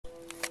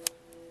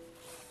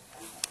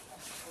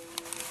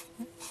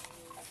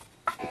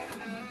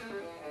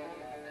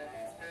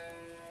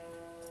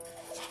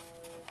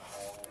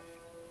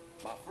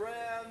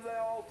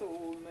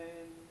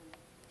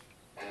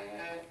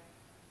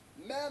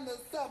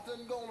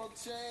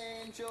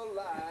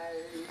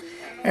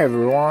Hey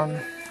everyone,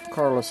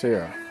 Carlos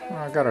here.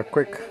 I got a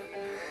quick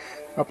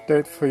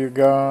update for you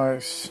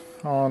guys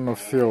on a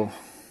few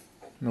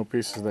new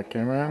pieces that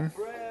came in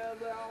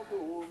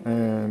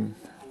and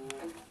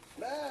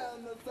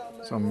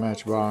some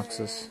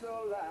matchboxes.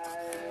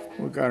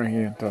 We got in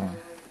here a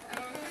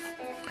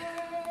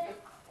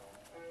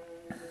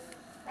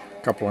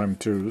couple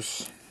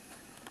M2s.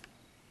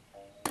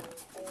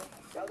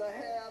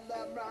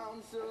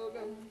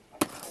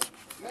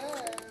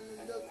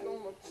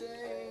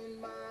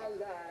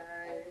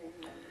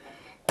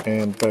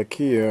 And back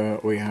here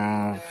we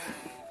have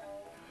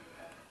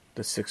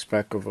the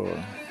 6-pack of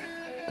the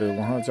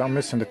 100s. I'm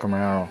missing the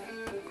Camaro.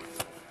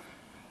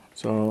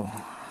 So,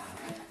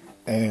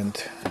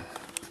 and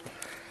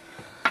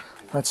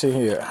let's see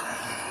here.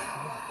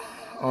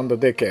 On the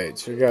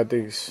decades, we got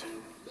these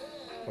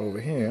over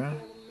here.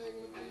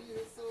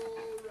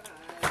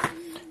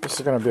 This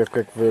is gonna be a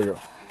quick video.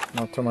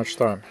 Not too much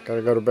time.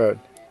 Gotta go to bed.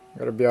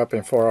 Gotta be up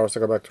in 4 hours to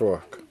go back to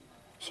work.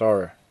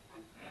 Sorry.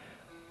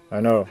 I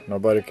know,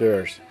 nobody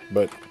cares,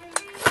 but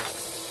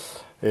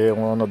it's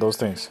one of those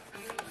things.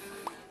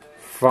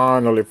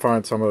 Finally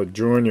find some of the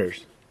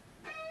juniors.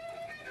 I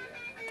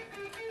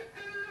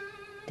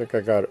think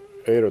I got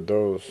 8 of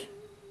those.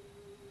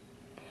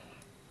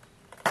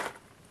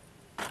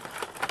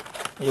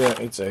 Yeah,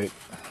 it's 8.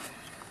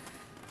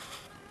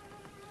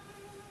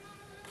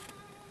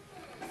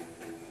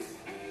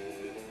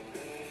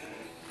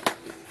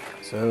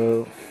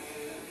 So,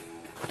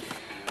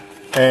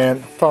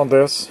 and found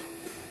this.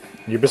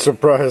 You'd be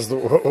surprised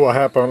what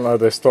happened at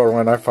the store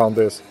when I found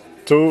this.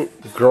 2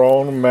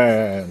 grown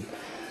men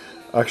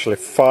actually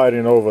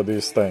fighting over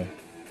this thing,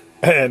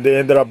 and they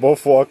ended up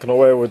both walking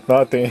away with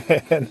nothing.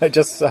 And I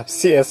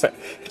see it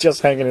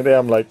just hanging in there.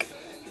 I'm like,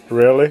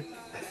 really?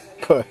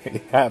 But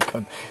it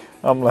happened.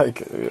 I'm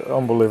like,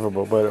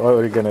 unbelievable. But what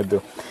are you gonna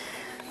do?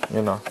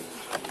 You know,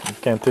 you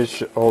can't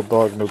teach old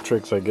dog new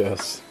tricks, I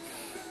guess.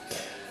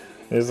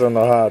 These are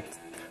the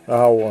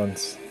hot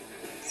ones.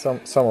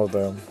 Some of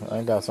them.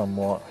 I got some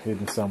more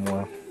hidden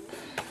somewhere.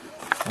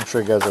 I'm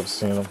sure you guys have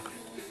seen them.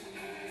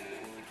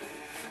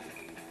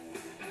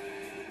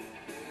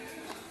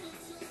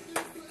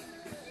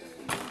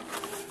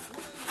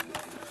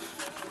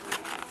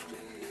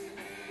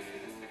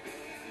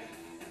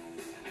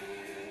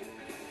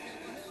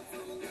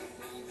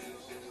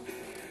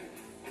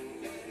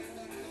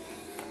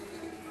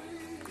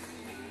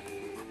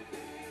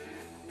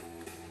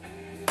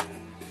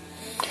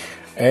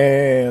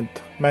 And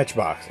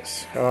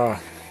matchboxes.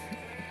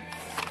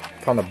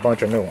 Found a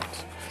bunch of new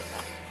ones.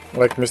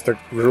 Like Mr.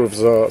 Grooves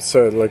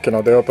said, like, you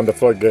know, they opened the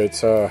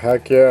floodgates.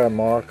 Heck yeah,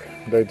 Mark.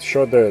 They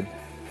sure did.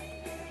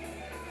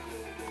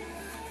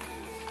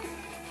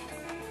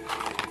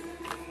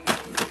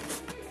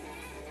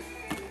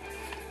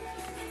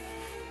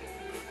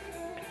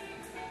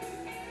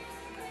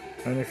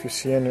 And if you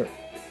see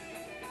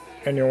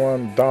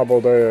anyone double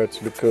there, it's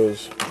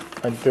because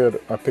I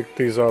picked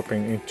these up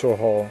in 2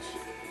 hauls.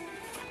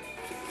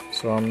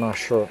 So I'm not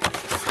sure.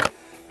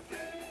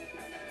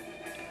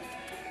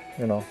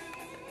 You know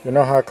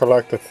how a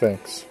collector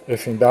thinks.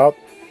 If in doubt,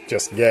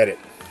 just get it.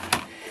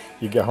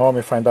 You get home,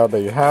 you find out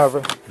that you have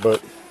it,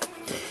 but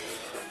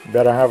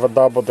better have a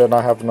double than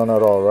not have none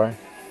at all, right?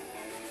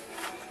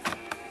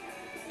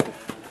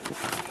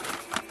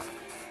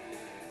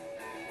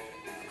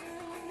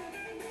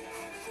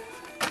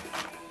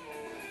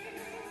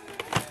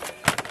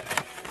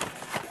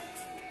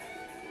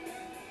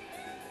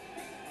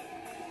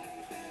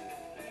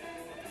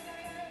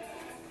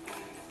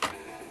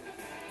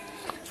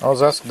 I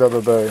was asked the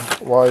other day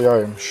why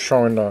I'm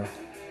showing a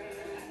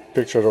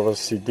picture of a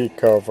CD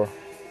cover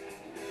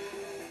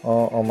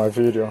on my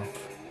video.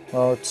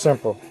 It's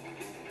simple.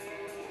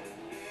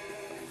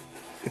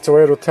 It's a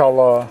way to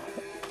tell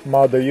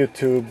Mother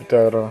YouTube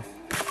that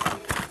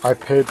I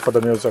paid for the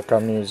music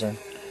I'm using.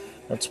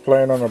 It's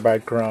playing on the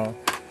background,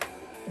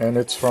 and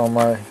it's from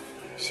my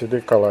CD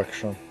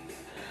collection,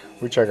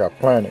 which I got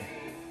plenty.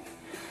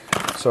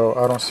 So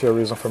I don't see a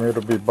reason for me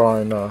to be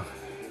buying, you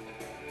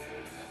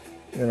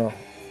know,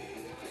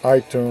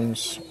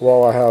 iTunes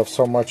while I have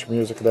so much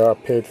music that I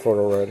paid for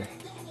already.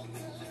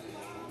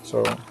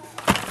 So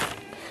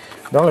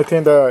the only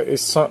thing that it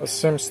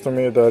seems to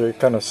me that it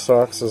kind of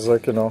sucks is,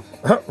 like, you know,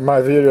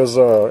 my videos,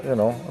 you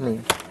know, I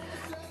mean,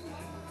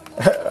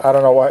 I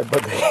don't know why,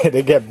 but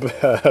they get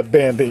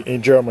banned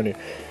in Germany.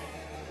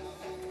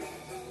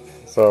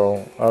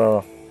 So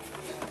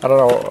I don't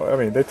know. I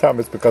mean, they tell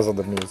me it's because of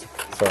the music,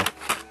 so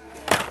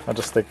I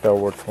just take their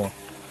word for it.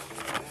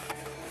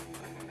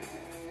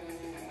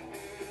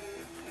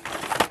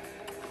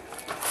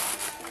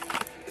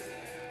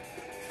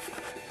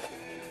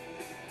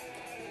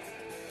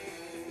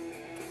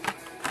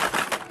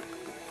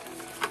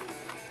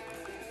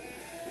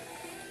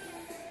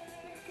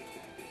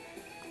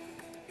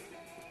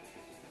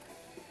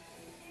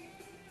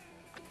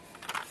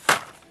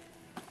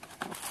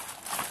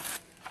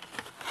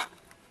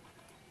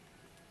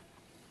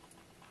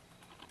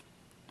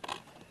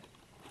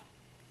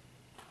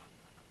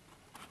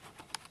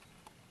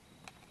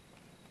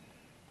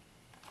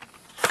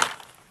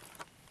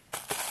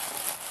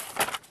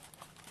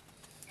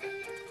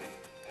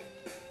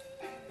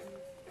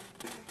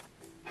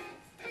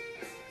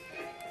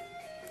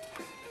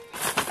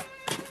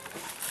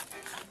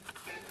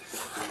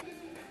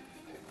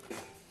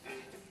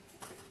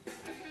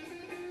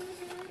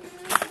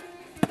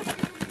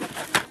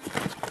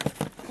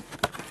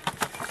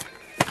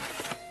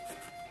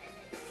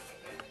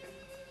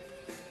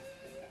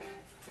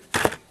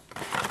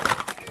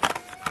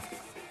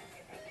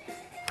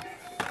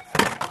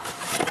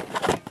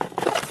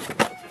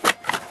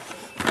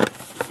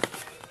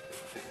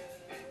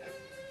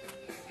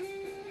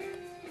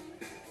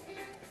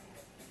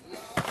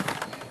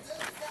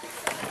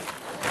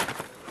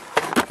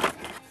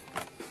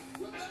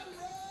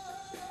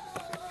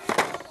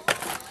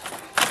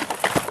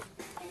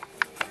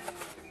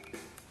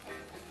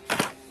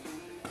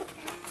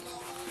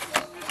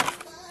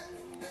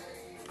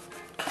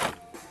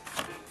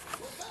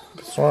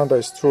 one,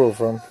 there's two of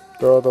them.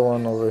 The other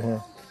one over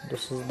here.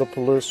 This is the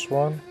police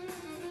one.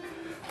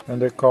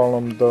 And they call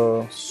them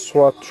the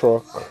SWAT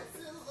truck.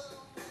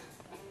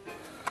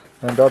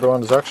 And the other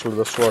one is actually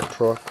the SWAT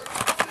truck.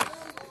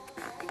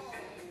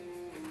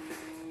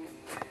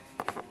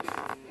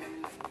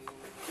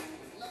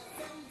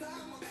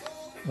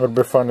 It would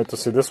be funny to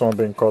see this one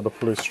being called the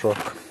police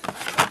truck.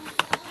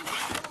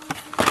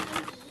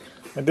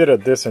 I did a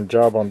decent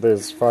job on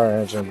this fire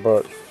engine,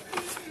 but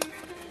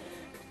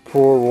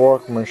poor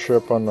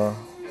workmanship on the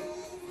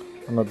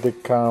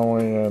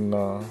decaling and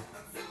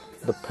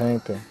the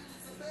painting.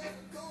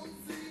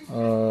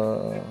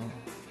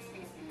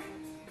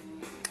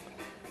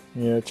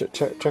 Yeah,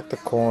 check the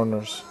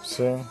corners.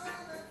 See,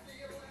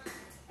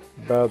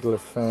 badly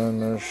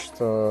finished.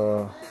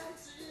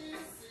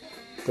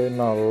 They're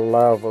not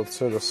leveled.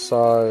 See the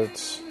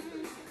sides.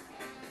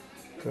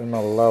 They're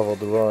not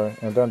leveled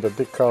right. And then the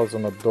decals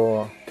on the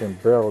door, can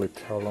barely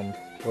tell them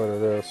what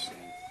it is.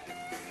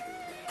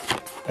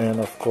 And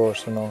of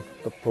course, you know,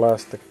 the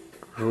plastic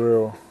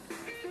grill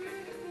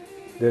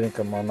didn't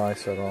come out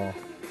nice at all.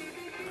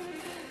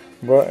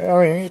 But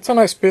I mean, it's a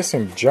nice piece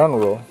in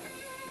general.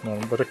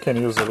 But I can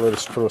use a little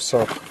spruce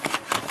up.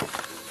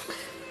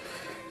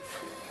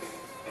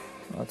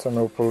 That's a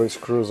new police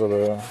cruiser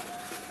there.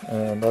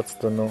 And that's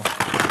the new.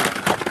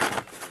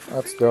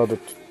 That's the other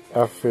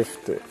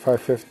F50,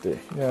 550.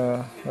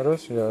 Yeah, it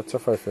is. Yeah, it's a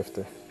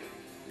 550.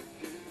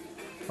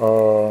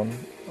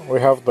 We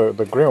have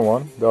the green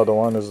one. The other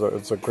one is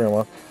it's a green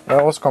one.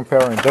 I was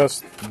comparing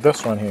this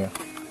one here.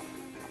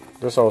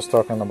 This I was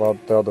talking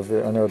about the other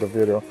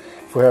video.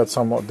 If we had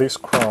some of this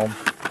chrome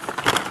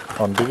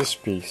on this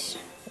piece,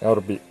 that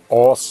would be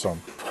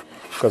awesome.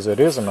 Because it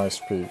is a nice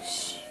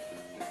piece.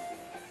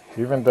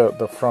 Even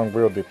the front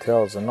wheel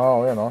details, and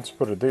all, you know, it's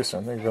pretty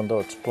decent. Even though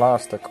it's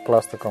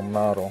plastic on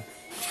metal.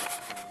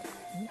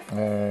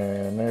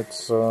 And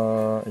it's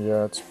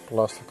yeah, it's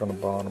plastic on the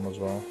bottom as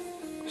well.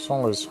 It's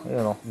only, you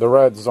know, the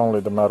red is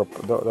only the metal.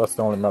 That's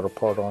the only metal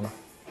part on it.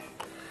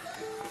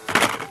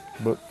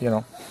 But you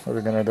know, what are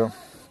we gonna do?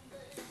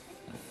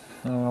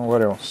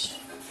 What else?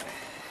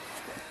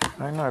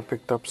 I know I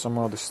picked up some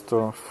other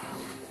stuff.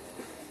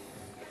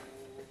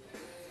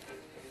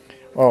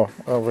 Oh,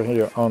 over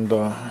here on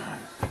the.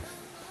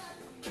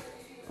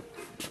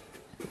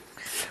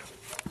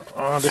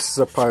 Oh, this is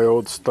a pile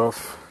old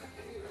stuff.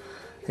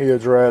 Here,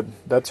 Dread,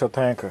 that's your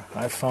tanker.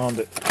 I found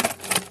it.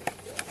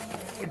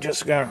 We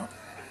just gonna,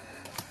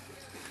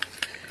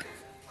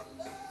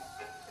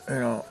 you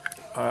know,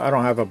 I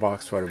don't have a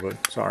box for it,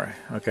 but sorry,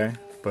 okay?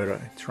 But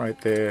it's right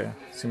there.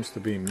 Seems to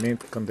be in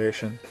mint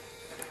condition.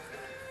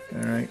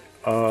 All right.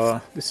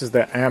 This is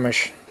the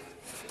Amish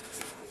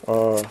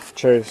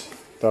chase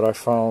that I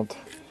found.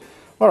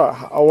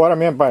 What I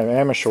meant by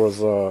Amish was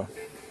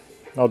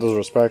no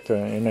disrespect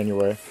in any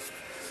way.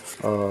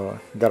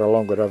 Got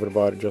along with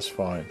everybody just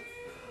fine.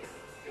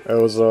 It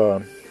was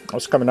I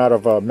was coming out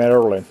of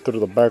Maryland through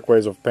the back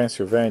ways of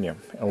Pennsylvania,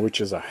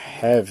 which is a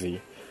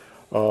heavy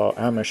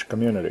Amish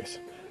communities,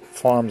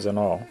 farms and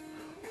all.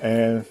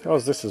 And there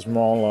was this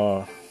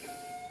small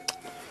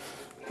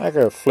like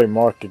a flea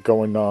market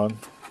going on,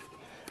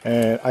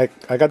 and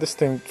I got this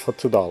thing for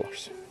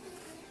 $2.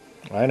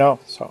 I know,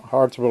 it's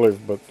hard to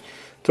believe, but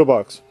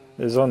 $2.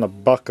 It's on a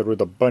bucket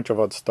with a bunch of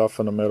other stuff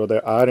in the middle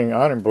there. I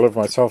didn't believe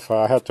myself.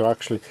 I had to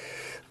actually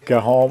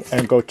get home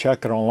and go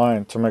check it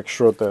online to make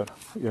sure that,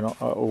 you know,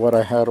 what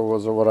I had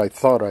was what I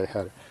thought I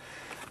had.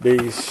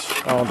 These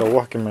the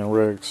workman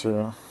rigs, you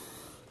know.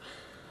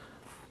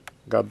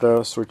 Got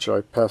this, which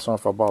I passed on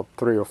for about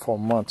 3 or 4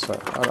 months.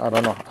 I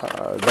don't know.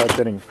 That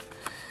didn't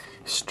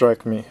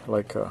strike me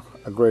like a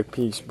great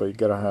piece, but you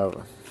gotta have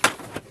it.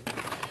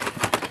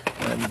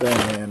 And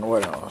then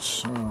what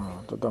else?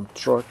 The dump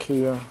truck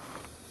here.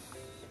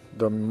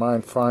 The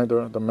mine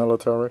finder, the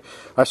military.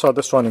 I saw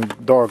this one in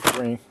dark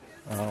green.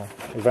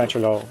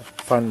 Eventually I'll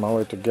find my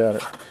way to get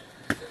it.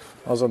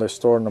 I was at the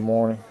store in the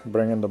morning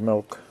bringing the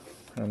milk,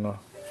 and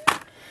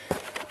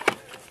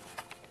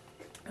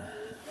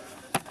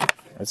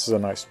this is a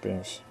nice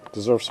piece.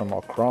 Deserves some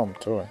more chrome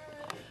to it.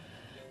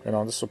 You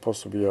know, this is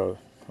supposed to be a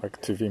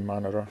like TV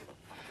monitor.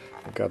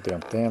 We got the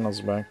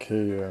antennas back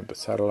here, the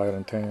satellite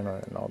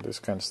antenna, and all this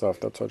kind of stuff.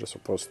 That's what it's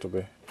supposed to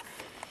be.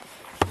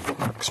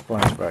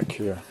 Explains back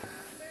here.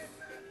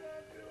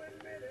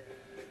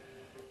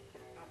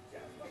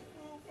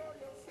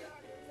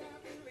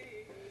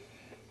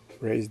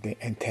 Raise the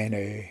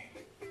antenna.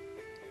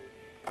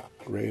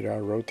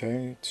 Radar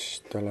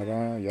rotates.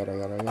 Yada yada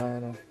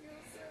yada.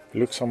 It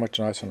looks so much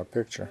nicer in the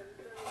picture.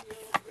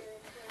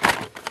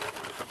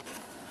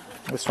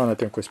 This one I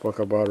think we spoke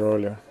about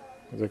earlier.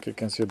 Like you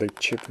can see they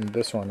chipping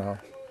this one out.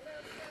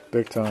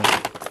 Big time.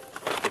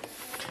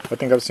 I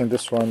think I've seen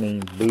this one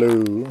in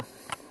blue.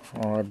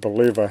 Or I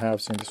believe I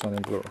have seen this one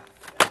in blue.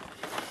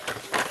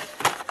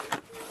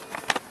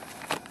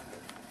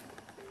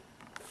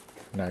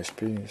 Nice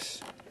piece.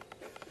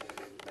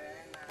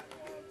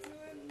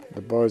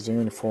 The boys in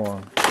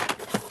uniform.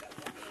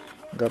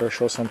 Gotta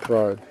show some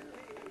pride.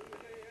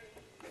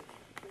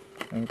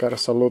 And gotta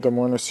salute them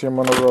when you see them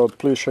on the road.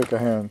 Please shake a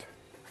hand.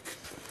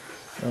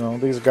 You know,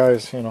 these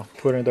guys, you know,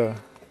 putting the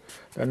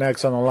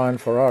necks on the line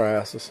for our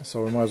asses,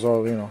 so we might as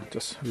well, you know,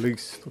 just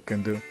least we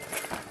can do.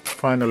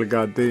 Finally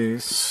got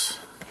these.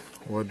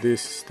 What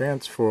this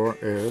stands for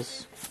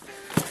is,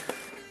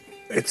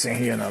 it's in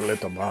here in a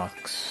little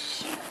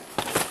box.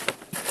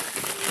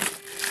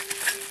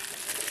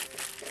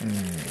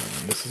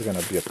 This is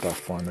gonna be a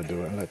tough one to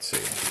do it. Let's see.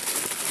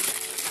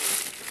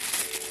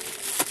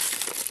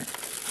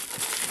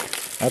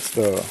 That's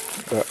the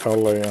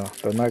LA,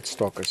 the Night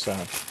Stalker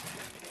set.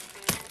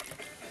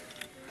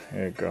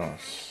 Here it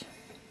goes.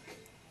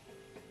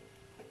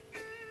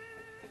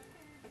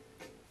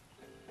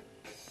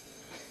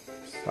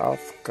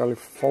 South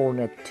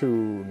California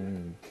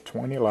Tune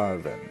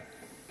 2011.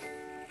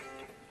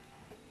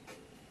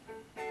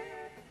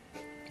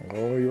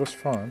 Oh, it was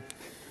fun.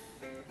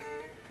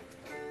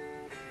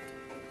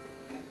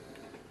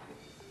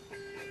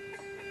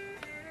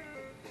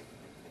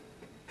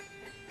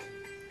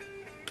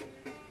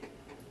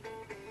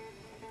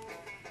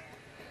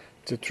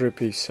 It's a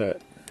 3-piece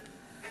set.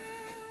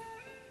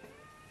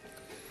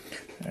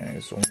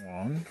 There's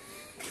one.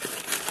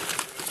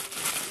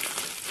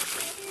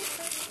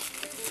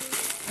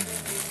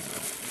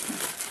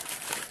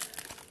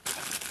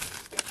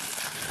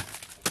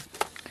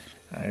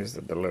 There's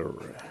the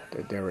delivery,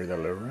 the dairy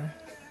delivery.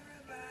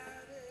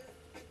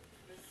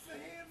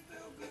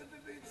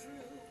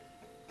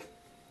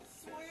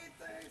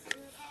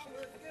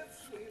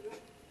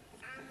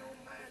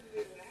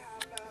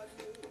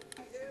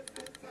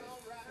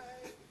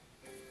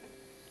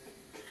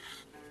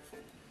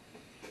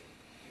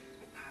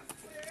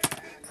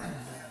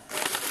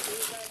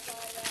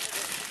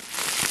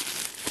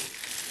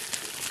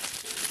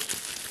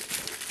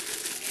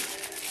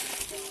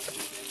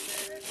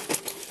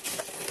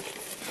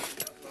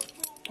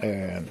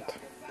 And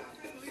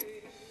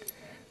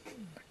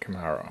the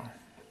Camaro.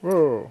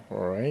 Whoa,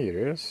 alright, it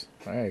is.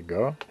 There you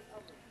go.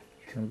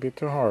 Shouldn't be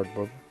too hard,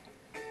 but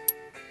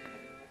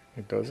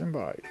it doesn't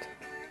bite.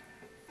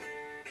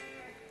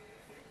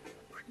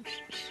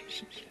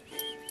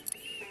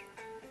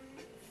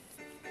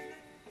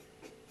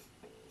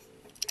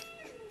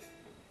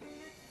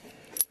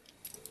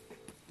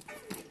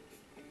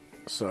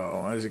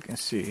 So, as you can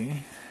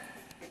see,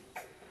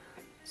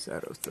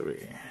 Saddle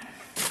 3.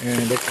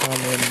 And they come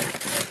in,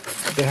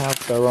 they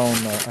have their own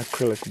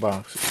acrylic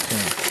boxes too.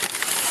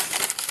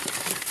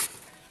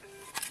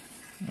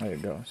 There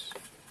it goes.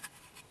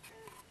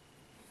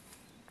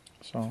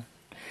 So, I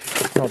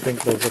don't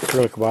think those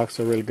acrylic boxes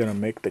are really gonna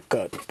make the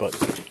cut, but.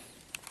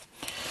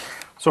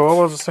 So what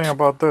was I saying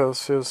about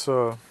this is,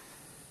 there's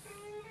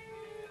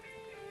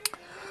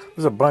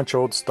a bunch of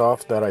old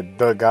stuff that I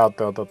dug out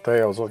the other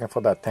day. I was looking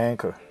for that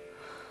tanker.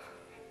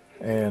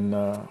 And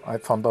I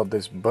found out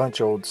this bunch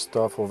of old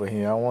stuff over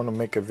here. I want to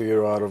make a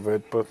video out of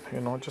it, but you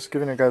know, just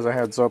giving you guys a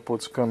heads up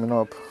what's coming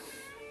up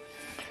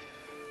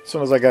as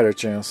soon as I get a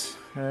chance.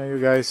 You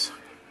guys,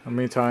 in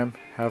the meantime,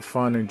 have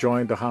fun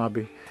enjoying the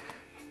hobby.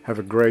 Have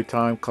a great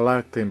time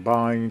collecting,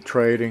 buying,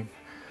 trading.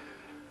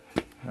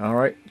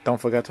 Alright, don't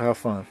forget to have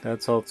fun.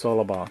 That's all it's all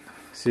about.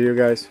 See you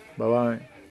guys. Bye bye.